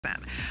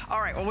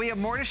All right, well, we have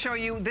more to show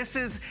you.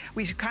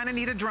 We kind of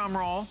need a drum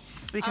roll,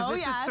 because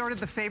this is sort of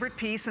the favorite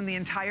piece in the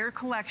entire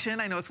collection.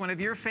 I know it's one of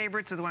your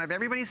favorites, it's one of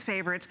everybody's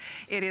favorites.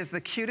 It is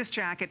the cutest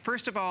jacket.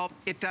 First of all,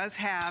 it does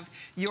have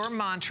your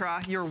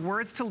mantra, your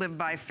words to live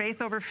by,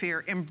 faith over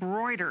fear,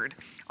 embroidered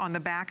on the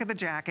back of the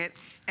jacket.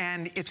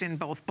 And it's in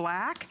both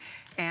black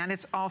and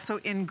it's also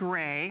in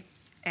gray.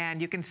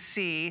 And you can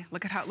see,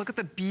 look at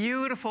the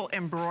beautiful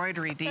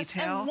embroidery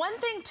detail. And one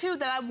thing too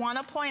that I want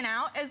to point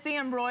out is the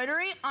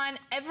embroidery on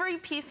every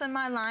piece in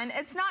my line.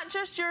 It's not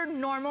just your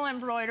normal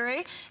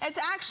embroidery, it's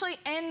actually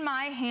in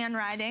my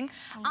handwriting.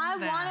 I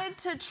wanted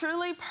to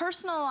truly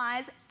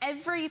personalize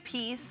every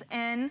piece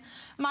in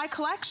my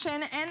collection,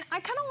 and I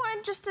kind of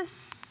wanted just to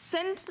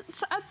send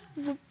a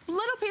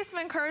little piece of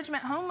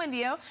encouragement home with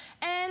you.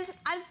 And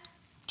I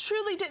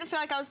truly didn't feel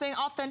like I was being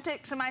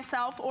authentic to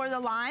myself or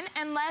the line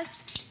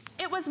unless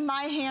it was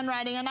my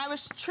handwriting, and I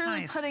was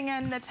truly putting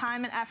in the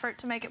time and effort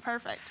to make it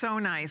perfect. So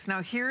nice. Now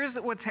here's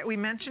we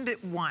mentioned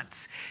it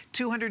once.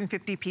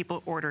 250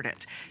 people ordered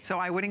it. So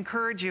I would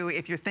encourage you,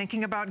 if you're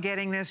thinking about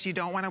getting this, you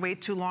don't want to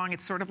wait too long.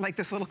 It's sort of like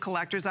this little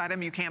collector's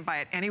item. You can't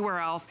buy it anywhere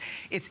else.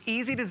 It's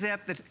easy to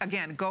zip.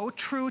 Again, go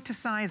true to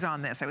size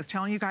on this. I was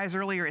telling you guys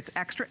earlier, it's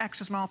extra,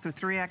 extra small through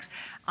 3X.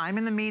 I'm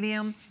in the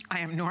medium. I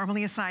am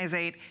normally a size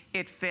 8.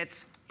 It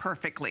fits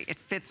perfectly. It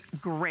fits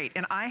great.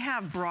 And I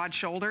have broad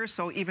shoulders,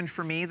 so even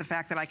for me, the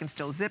fact that I can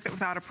still zip it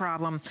without a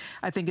problem,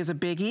 I think is a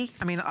biggie.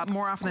 I mean,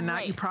 more often than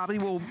not, you probably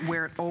will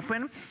wear it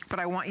open, but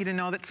I want you to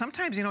know that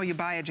sometimes, you know, you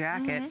buy a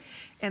jacket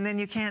and then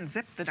you can't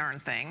zip the darn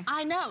thing.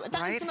 I know,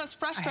 that is the most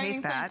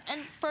frustrating thing.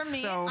 And for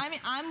me, I mean,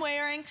 I'm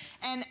wearing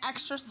an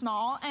extra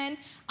small, and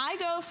I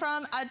go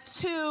from a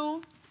 2,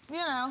 you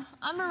know,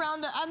 I'm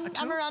around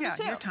a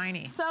 2. You're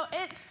tiny. So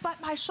but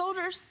my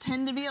shoulders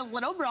tend to be a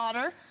little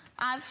broader.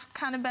 I've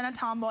kind of been a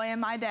tomboy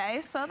in my day,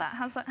 so that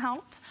hasn't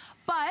helped.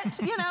 But,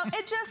 you know,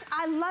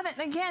 I love it.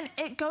 And again,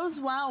 it goes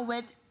well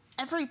with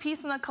every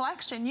piece in the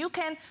collection. You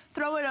can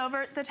throw it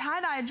over the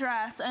tie-dye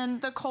dress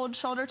and the cold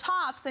shoulder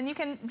tops, and you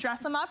can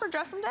dress them up or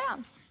dress them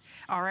down.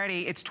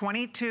 Alrighty, it's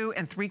 22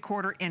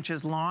 3/4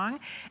 inches long.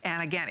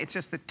 And again, it's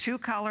just the 2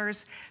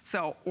 colors.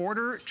 So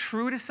order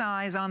true to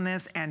size on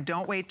this, and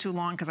don't wait too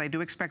long, because I do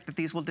expect that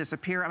these will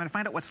disappear. I'm gonna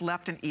find out what's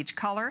left in each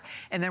color,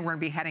 and then we're gonna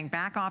be heading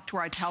back off to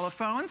our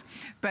telephones.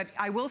 But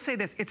I will say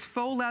this, it's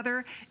faux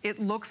leather. It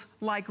looks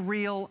like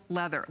real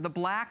leather. The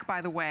black, by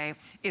the way,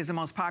 is the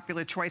most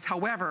popular choice.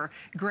 However,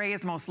 gray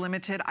is most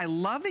limited. I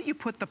love that you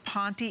put the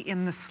Ponte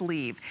in the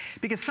sleeve,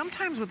 because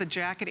sometimes with a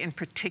jacket in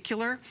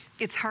particular,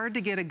 it's hard to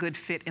get a good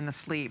fit in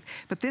the sleeve.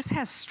 But this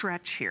has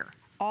stretch here,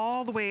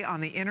 all the way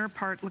on the inner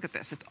part. Look at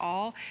this, it's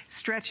all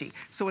stretchy.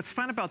 So what's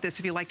fun about this,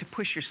 if you like to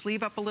push your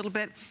sleeve up a little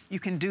bit, you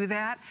can do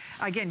that.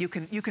 Again, you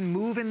can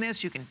move in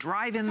this, you can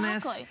drive in this.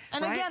 Exactly.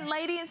 And again,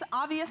 ladies,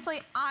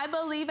 obviously, I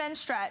believe in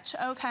stretch,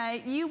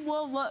 okay? You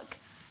will look,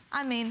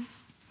 I mean,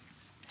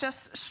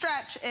 just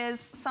stretch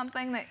is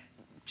something that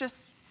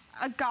just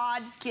a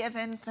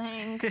God-given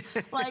thing.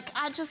 Like,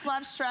 I just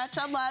love stretch.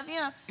 I love, you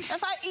know,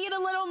 if I eat a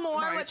little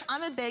more, which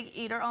I'm a big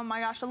eater, oh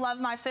my gosh, I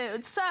love my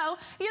food. So,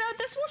 you know,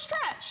 this will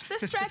stretch.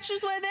 This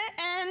stretches with it,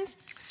 and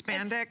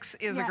spandex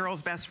is a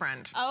girl's best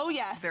friend. Oh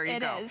yes, there you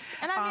go. It is.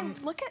 And I mean,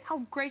 look at how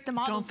great the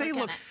models look. Don't they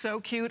look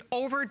so cute?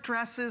 Over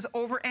dresses,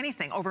 over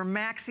anything, over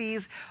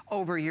maxis,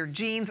 over your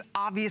jeans,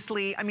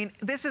 obviously. I mean,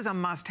 this is a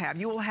must-have.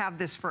 You will have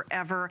this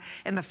forever.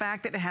 And the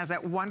fact that it has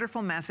that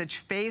wonderful message,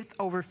 faith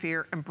over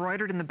fear,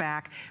 embroidered in the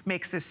back,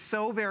 makes this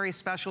so very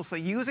special. So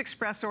use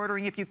express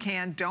ordering if you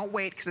can. Don't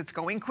wait, because it's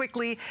going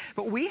quickly.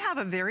 But we have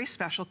a very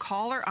special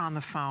caller on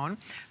the phone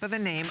by the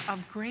name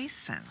of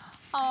Grayson.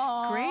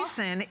 Aww.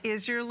 Grayson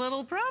is your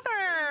little brother.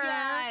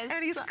 Yes.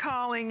 And he's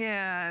calling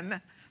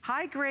in.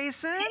 Hi,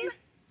 Grayson.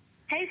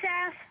 Hey,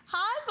 Sass.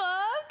 Hi,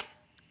 Book.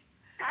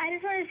 I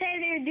just want to say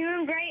that you're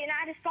doing great, and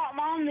I just bought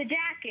Mom the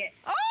jacket.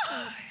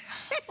 Oh!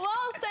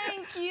 Well,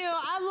 thank you.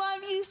 I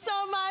love you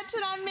so much,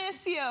 and I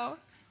miss you.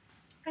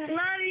 I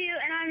love you,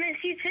 and I miss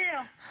you,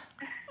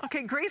 too.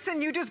 Okay,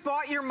 Grayson, you just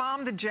bought your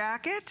mom the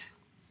jacket?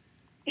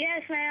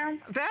 Yes,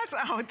 ma'am. That's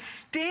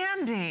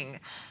outstanding.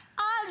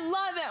 I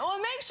love it. Well,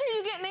 make sure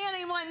you get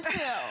Nanny one,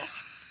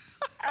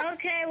 too.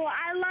 Okay, well,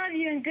 I love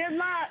you, and good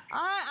luck.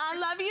 All right, I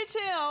love you,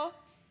 too.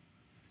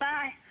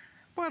 Bye.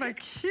 What a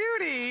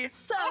cutie.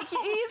 So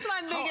cute. He's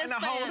my biggest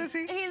fan. How old is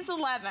he? He's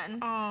 11.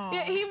 Oh.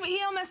 Yeah,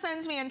 he almost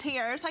sends me in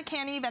tears. I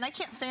can't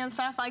stand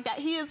stuff like that.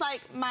 He is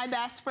like my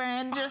best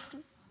friend.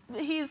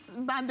 He's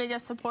my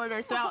biggest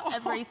supporter throughout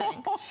everything.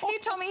 He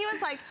told me, he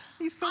was like,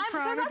 he's so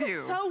proud of you.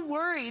 Because I was so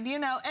worried, you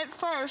know, at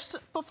first,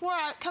 before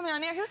I come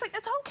on here, he was like,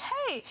 it's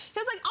okay. He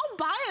was like, I'll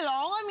buy it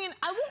all. I mean,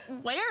 I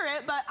won't wear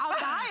it, but I'll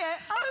buy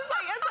it. I was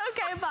like, it's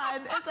okay,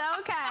 bud. It's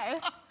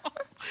okay.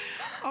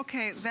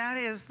 Okay, that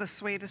is the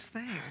sweetest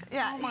thing.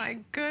 Yeah. Oh my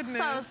goodness.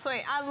 So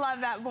sweet. I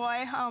love that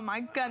boy. Oh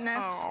my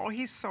goodness. Oh,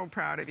 he's so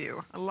proud of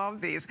you. I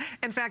love these.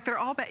 In fact, they're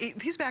all back.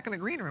 He's back in the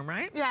green room,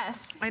 right?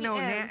 Yes. I know.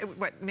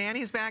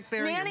 Nanny's back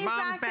there. Nanny's your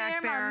mom's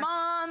back there. My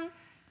mom.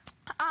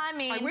 I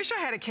mean, I wish I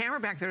had a camera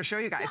back there to show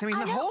you guys. I mean,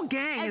 the whole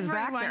gang is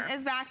back there. Everyone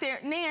is back there.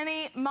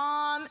 Nanny,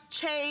 Mom,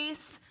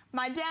 Chase,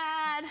 my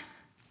dad,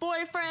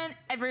 boyfriend,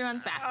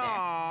 everyone's back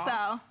there.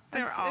 So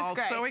they're all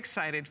great. So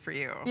excited for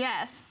you.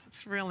 Yes.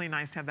 It's really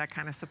nice to have that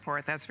kind of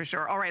support, that's for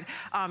sure. All right,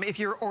 if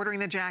you're ordering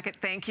the jacket,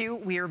 thank you.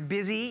 We are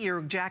busy.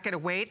 Your jacket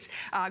awaits.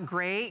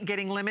 Gray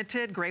getting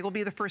limited. Gray will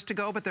be the first to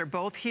go, but they're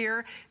both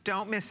here.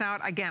 Don't miss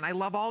out. Again, I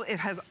love it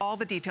has all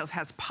the details. It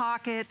has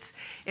pockets.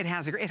 It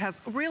has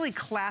really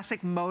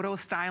classic Moto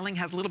styling.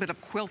 Has a little bit of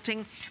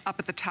quilting up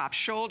at the top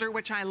shoulder,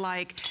 which I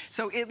like.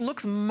 So it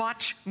looks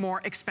much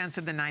more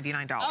expensive than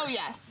 $99. Oh,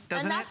 yes.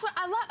 Doesn't and that's what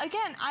I love.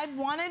 Again, I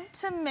wanted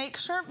to make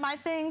sure my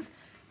things,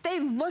 they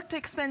looked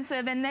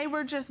expensive and they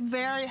were just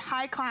very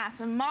high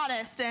class and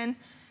modest. And,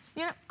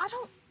 you know,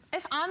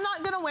 if I'm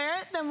not gonna wear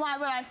it, then why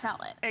would I sell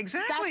it?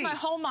 Exactly. That's my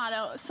whole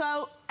motto.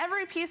 So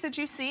every piece that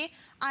you see,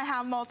 I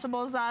have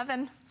multiples of,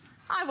 and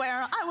I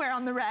wear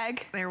on the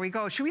reg. There we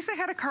go. Should we say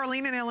hi to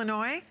Carlene in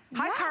Illinois?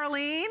 Hi, Yes.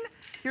 Carlene.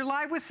 You're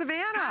live with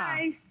Savannah.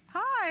 Hi.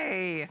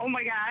 Hi. Oh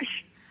my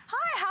gosh.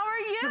 Hi, how are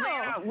you?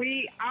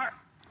 Savannah,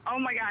 oh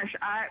my gosh,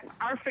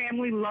 our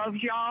family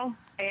loves y'all,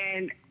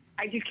 and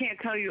I just can't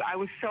tell you, I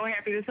was so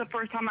happy. This is the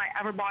first time I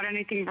ever bought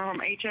anything from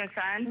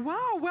HSN.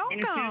 Wow, welcome.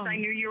 And as soon as I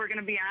knew you were going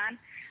to be on,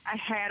 I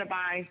had to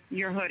buy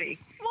your hoodie.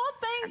 Well,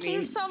 thank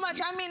you so much.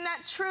 I mean,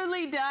 that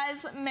truly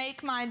does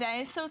make my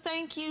day, so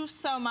thank you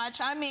so much.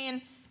 I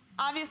mean,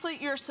 obviously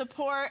your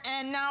support,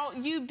 and now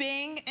you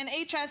being an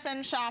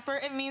HSN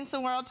shopper, it means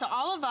the world to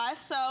all of us,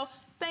 so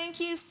thank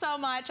you so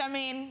much. I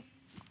mean,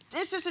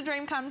 it's just a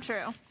dream come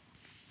true.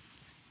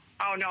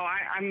 Oh, no,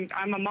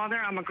 I'm a mother,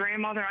 I'm a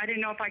grandmother. I didn't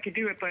know if I could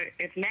do it, but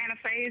if Nana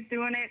Faye is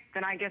doing it,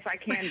 then I guess I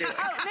can do it.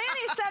 Oh,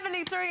 Nanny's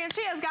 73, and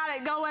she has got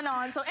it going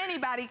on, so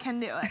anybody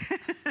can do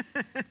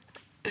it.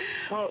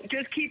 Well,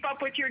 just keep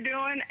up what you're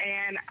doing,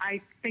 and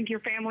I think your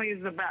family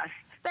is the best.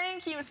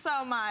 Thank you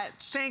so much.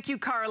 Thank you,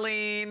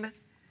 Carlene.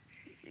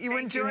 You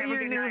enjoy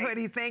your new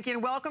hoodie. Thank you.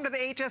 And welcome to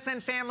the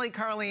HSN family,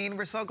 Carlene.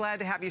 We're so glad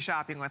to have you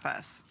shopping with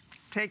us.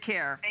 Take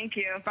care. Thank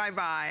you.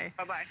 Bye-bye.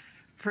 Bye-bye.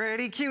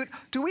 Pretty cute.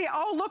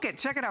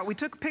 Check it out. We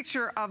took a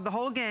picture of the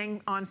whole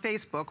gang on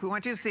Facebook. We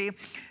want you to see.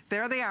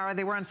 There they are.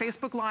 They were on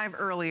Facebook Live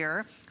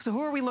earlier. So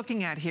who are we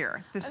looking at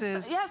here?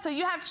 Yeah, so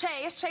you have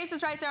Chase. Chase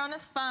is right there on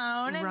his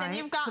phone. And then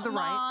you've got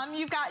Mom.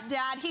 You've got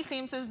Dad. He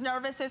seems as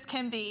nervous as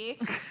can be.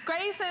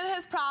 Grayson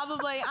has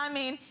probably, I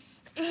mean,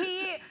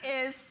 he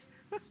is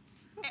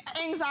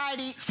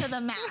anxiety to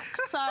the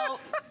max. So...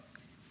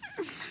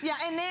 yeah,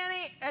 and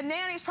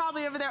Nanny's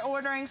probably over there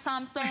ordering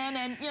something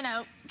and, you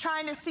know,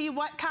 trying to see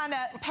what kind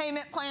of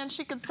payment plan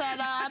she could set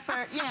up,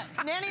 or, you know,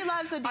 Nanny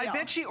loves a deal. I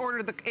bet she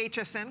ordered the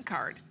HSN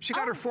card. She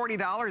got her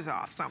 $40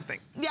 off something.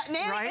 Yeah,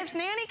 if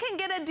Nanny can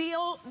get a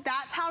deal,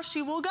 that's how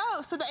she will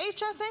go. So the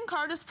HSN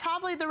card is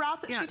probably the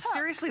route that she took.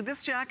 Seriously,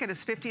 this jacket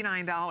is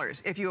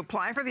 $59. If you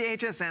apply for the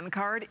HSN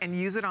card and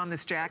use it on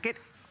this jacket,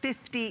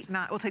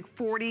 we'll take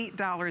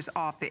 $40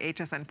 off the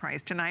HSN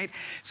price tonight.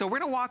 So we're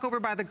gonna walk over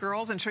by the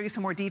girls and show you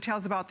some more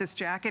details about this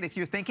jacket. If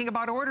you're thinking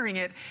about ordering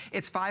it,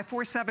 it's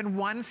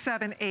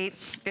 547178.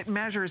 It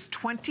measures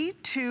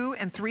 22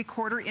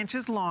 3/4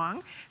 inches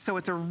long. So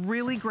it's a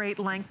really great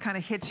length, kind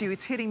of hits you.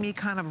 It's hitting me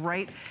kind of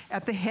right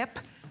at the hip.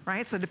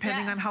 Right, so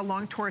depending on how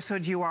long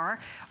torsoed you are.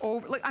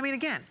 Look, I mean,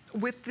 again,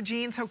 with the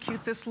jeans, how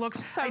cute this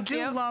looks. So I cute.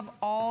 do love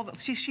all,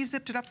 she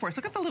zipped it up for us.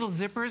 Look at the little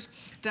zippers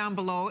down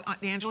below.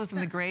 Angela's in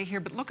the gray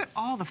here, but look at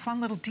all the fun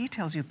little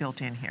details you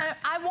built in here.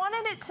 I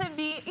wanted it to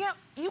be, you know,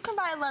 you can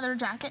buy a leather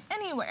jacket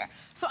anywhere.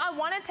 So I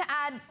wanted to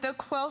add the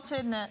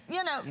quiltedness,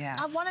 you know,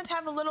 I wanted to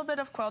have a little bit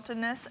of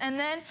quiltedness. And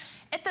then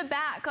at the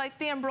back, like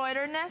the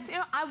embroideredness, you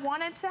know, I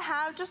wanted to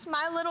have just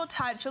my little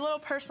touch, a little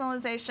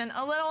personalization,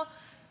 a little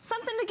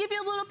something to give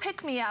you a little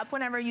pick-me-up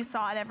whenever you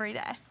saw it every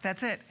day.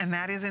 That's it, and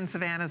that is in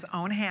Savannah's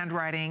own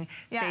handwriting,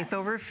 Faith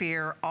Over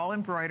Fear, all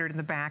embroidered in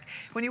the back.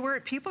 When you wear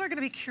it, people are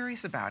gonna be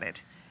curious about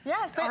it.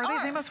 Yes, they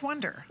are. They must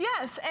wonder.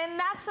 Yes, and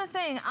that's the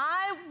thing.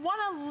 I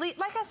wanna,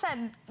 like I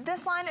said,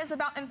 this line is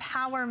about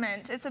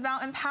empowerment. It's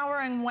about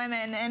empowering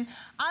women, and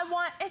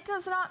it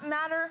does not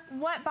matter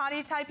what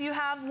body type you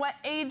have, what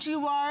age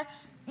you are,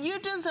 you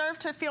deserve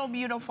to feel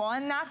beautiful,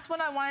 and that's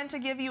what I wanted to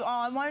give you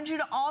all. I wanted you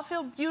to all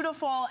feel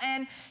beautiful,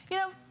 and, you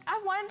know, I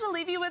wanted to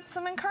leave you with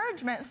some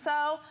encouragement,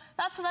 so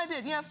that's what I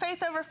did. You know,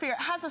 Faith Over Fear, it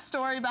has a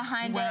story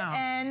behind it,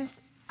 and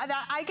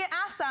I get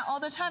asked that all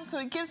the time, so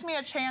it gives me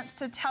a chance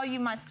to tell you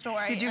my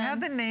story. Did you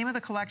have the name of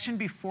the collection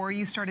before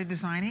you started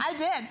designing? I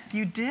did.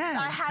 You did?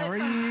 I had it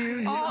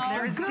from... Oh,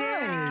 there's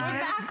Dad.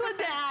 We're back with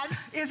Dad.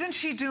 Isn't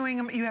she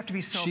doing... You have to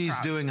be so proud. She's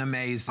doing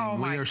amazing. Oh,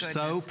 we are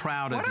so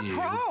proud of you.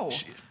 What a pro.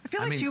 I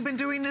feel like you've been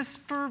doing this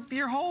for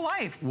your whole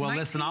life. Well,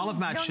 listen, all of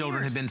my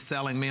children have been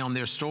selling me on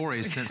their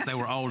stories since they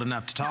were old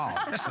enough to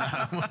talk. So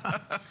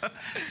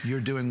you're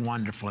doing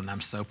wonderful, and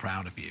I'm so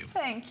proud of you.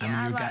 Thank you.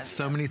 I mean, you've got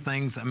so many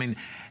things. I mean,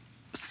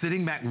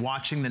 sitting back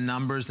watching the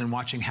numbers and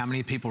watching how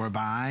many people are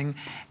buying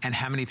and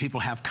how many people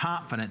have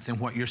confidence in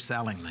what you're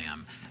selling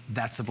them,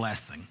 that's a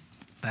blessing.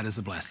 That is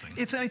a blessing.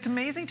 It's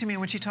amazing to me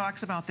when she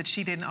talks about that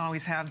she didn't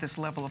always have this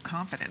level of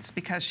confidence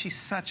because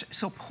she's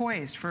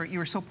you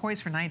were so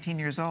poised for 19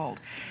 years old.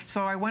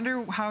 So I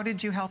wonder, how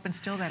did you help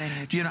instill that in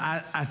you? You know,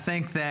 I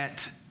think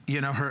that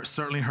you know,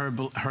 certainly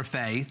her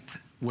faith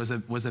was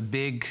a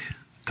big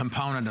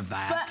component of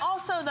that. But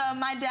also, though,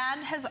 my dad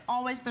has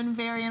always been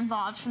very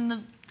involved from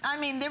the. I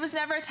mean, there was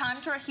never a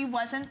time to where he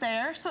wasn't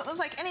there. So it was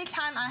like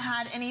anytime I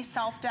had any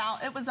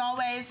self-doubt, it was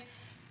always,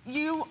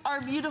 you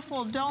are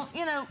beautiful. Don't,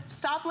 you know,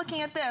 stop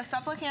looking at this,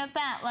 stop looking at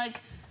that.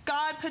 Like,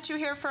 God put you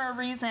here for a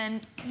reason.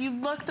 You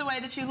look the way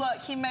that you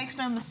look. He makes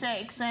no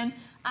mistakes. And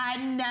I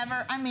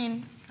never, I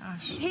mean,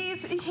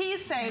 he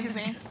saved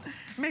me.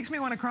 Makes me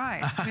want to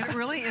cry. I mean, it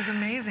really is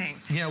amazing.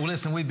 You know,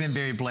 listen, we've been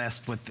very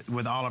blessed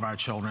with all of our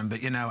children,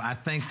 but, you know, I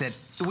think that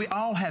we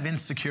all have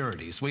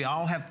insecurities. We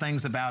all have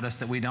things about us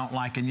that we don't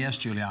like, and yes,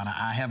 Juliana,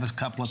 I have a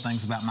couple of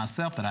things about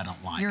myself that I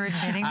don't like. You're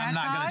admitting that, I'm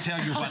not going to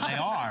tell you what they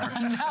are.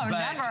 No,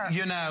 but, never.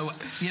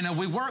 You know,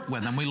 we work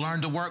with them. We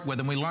learn to work with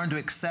them. We learn to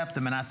accept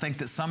them, and I think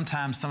that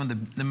sometimes some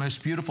of the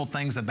most beautiful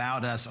things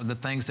about us are the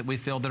things that we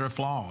feel that are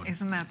flawed.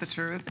 Isn't that the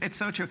truth? It's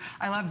so true.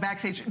 I love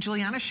backstage.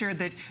 Juliana shared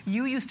that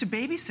you used to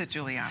babysit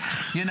Juliana.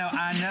 You know,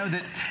 I know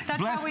that.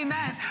 That's how we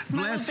met.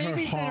 Bless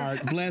her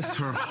heart. Bless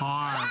her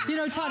heart. You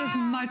know, Todd is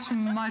much,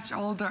 much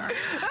older.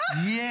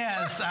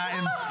 Yes, I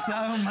am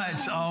so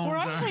much older.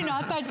 We're actually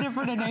not that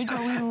different in age,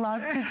 but we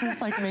love to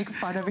just like make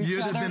fun of each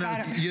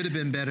other. You'd have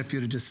been better if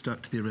you'd have just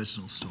stuck to the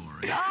original story.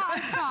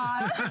 Oh,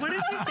 Todd. What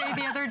did you say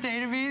the other day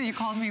to me? You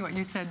called me what?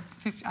 You said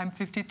I'm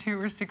 52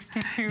 or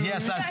 62.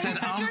 Yes, I said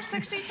you're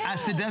 62. I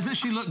said, doesn't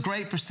she look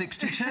great for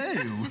 62?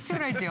 You see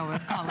what I deal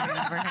with, Colleen,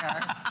 over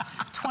here.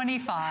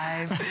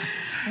 25.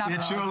 Not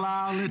It's really. your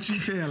lie, I'll let you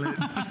tell it.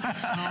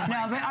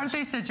 No, but aren't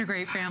they such a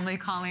great family,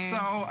 Colleen?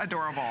 So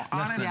adorable.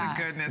 Honest Listen, to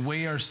goodness.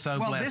 we are so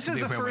blessed to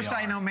be where we are. Well, this is the first,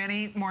 I know,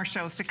 many more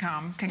shows to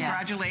come.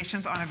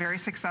 Congratulations on a very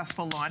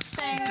successful launch.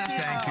 Thank you.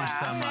 Thank you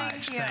so much.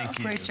 Thank you. Thank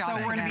you. Great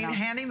job. So we're going to be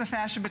handing the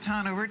fashion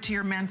baton over to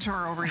your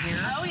mentor over here.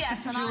 Oh,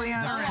 yes. And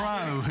Juliana. The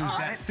pro who's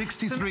got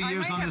 63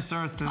 years on this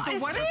earth to I see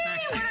what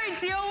I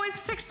deal with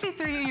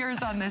 63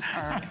 years on this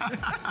earth.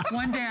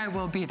 One day I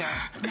will be there.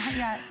 Not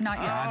yet. Not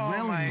yet. God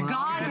willing.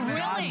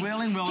 God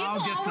willing. We'll all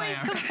get there. People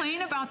always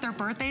complain about their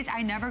birthdays.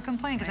 I never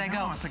complain because I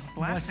go, it's a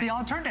what's blessing. the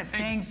alternative?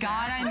 Thank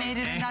God I made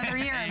it another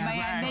year.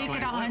 May I make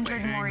it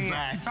 100 more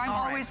years. So I'm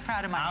always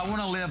proud of my I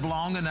want to live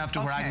long enough to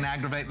where I can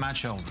aggravate my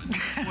children.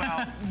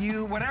 Well, keep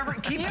doing whatever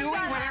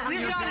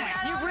you're doing.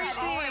 You've reached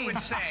the I would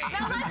age. say.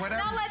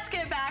 Now let's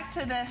get back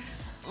to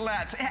this.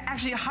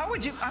 Actually, how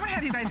would you, I'm going to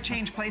have you guys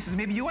change places.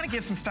 Maybe you want to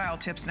give some style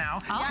tips now.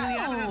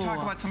 Juliana will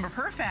talk about some of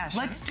her fashion.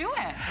 Let's do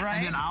it. Right?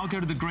 And then I'll go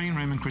to the green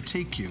room and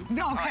critique you.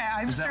 Okay,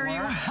 I'm sure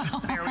you will.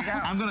 There we go.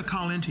 I'm going to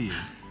call into you.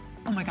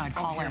 Oh my God,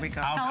 call here in. we go.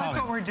 Tell I'll us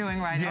call what it. we're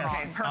doing right now.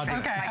 Okay, perfect.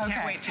 Okay, I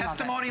can't wait. Love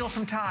Testimonial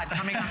from Todd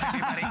coming up,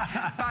 everybody.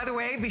 By the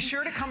way, be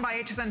sure to come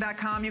by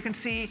hsn.com. You can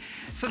see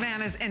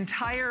Savannah's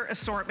entire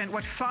assortment.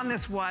 What fun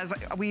this was.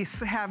 We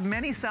have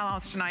many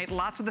sellouts tonight.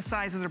 Lots of the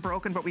sizes are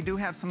broken, but we do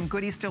have some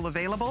goodies still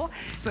available.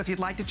 So if you'd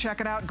like to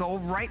check it out, go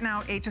right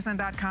now,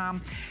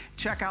 hsn.com.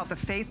 Check out the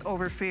Faith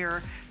Over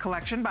Fear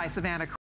collection by Savannah.